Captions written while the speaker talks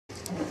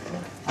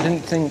I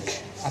didn't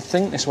think I'd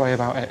think this way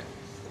about it.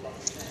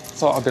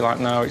 Thought I'd be like,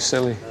 no, it's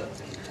silly.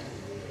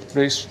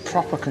 But it's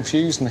proper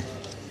confused me.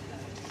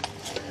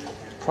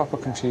 Proper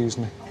confused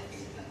me.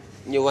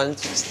 You want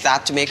to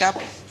start to make up?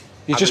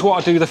 You just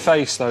want to do the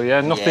face, though,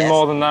 yeah? Nothing Yes.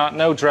 more than that.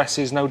 No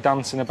dresses, no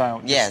dancing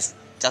about. Yes,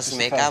 just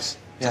make up,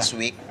 Yeah. just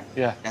wig.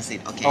 Yeah. That's it,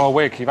 okay. Oh, a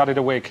wig. You've added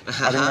a wig.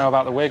 I didn't know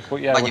about the wig,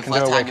 but yeah, But we your can do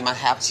first a time wig. you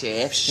must have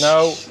shave.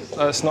 No,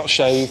 let's not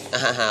shave.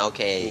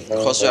 Okay,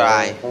 close your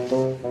eye.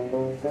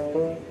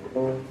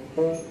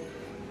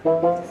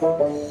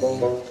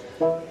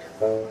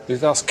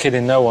 That's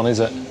kidding no one, is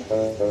it?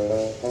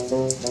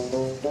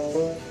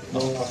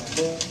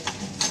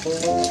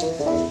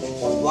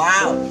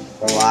 Wow.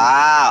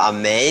 Wow,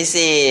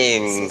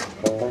 amazing.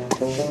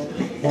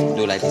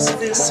 Do like this.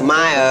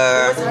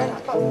 Smile.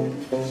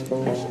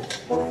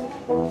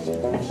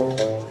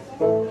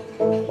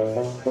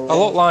 I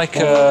look like,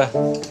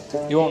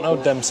 you won't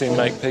know Dempsey in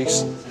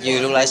Makepeace. You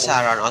look like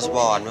Sharon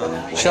Osbourne.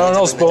 Sharon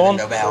Osbourne?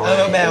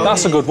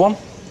 That's a good one.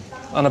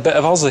 And a bit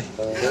of Aussie.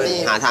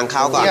 หาทางเข้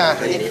าก่อน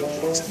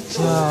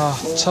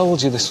Told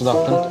you this would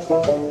happen.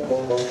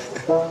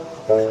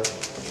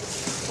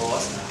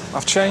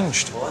 I've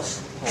changed.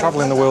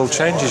 Travelling the world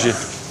changes you.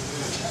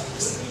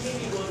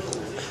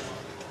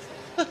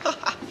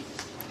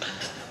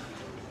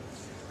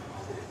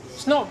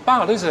 It's not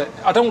bad, is it?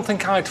 I don't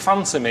think I'd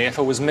fancy me if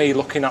it was me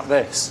looking at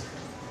this.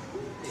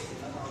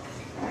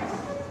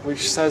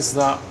 Which says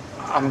that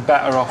I'm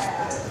better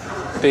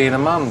off being a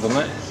man,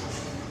 doesn't it?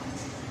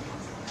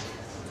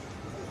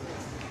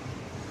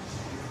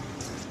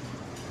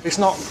 It's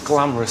not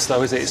glamorous,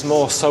 though, is it? It's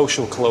more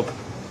social club.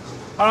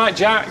 All right,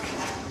 Jack.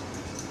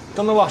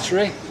 Done the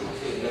lottery?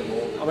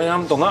 I mean, I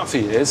haven't done that for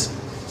years.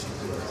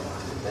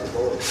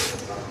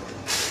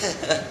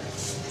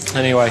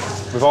 Anyway,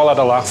 we've all had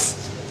a laugh.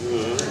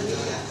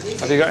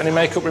 Have you got any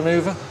makeup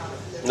remover?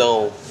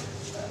 No.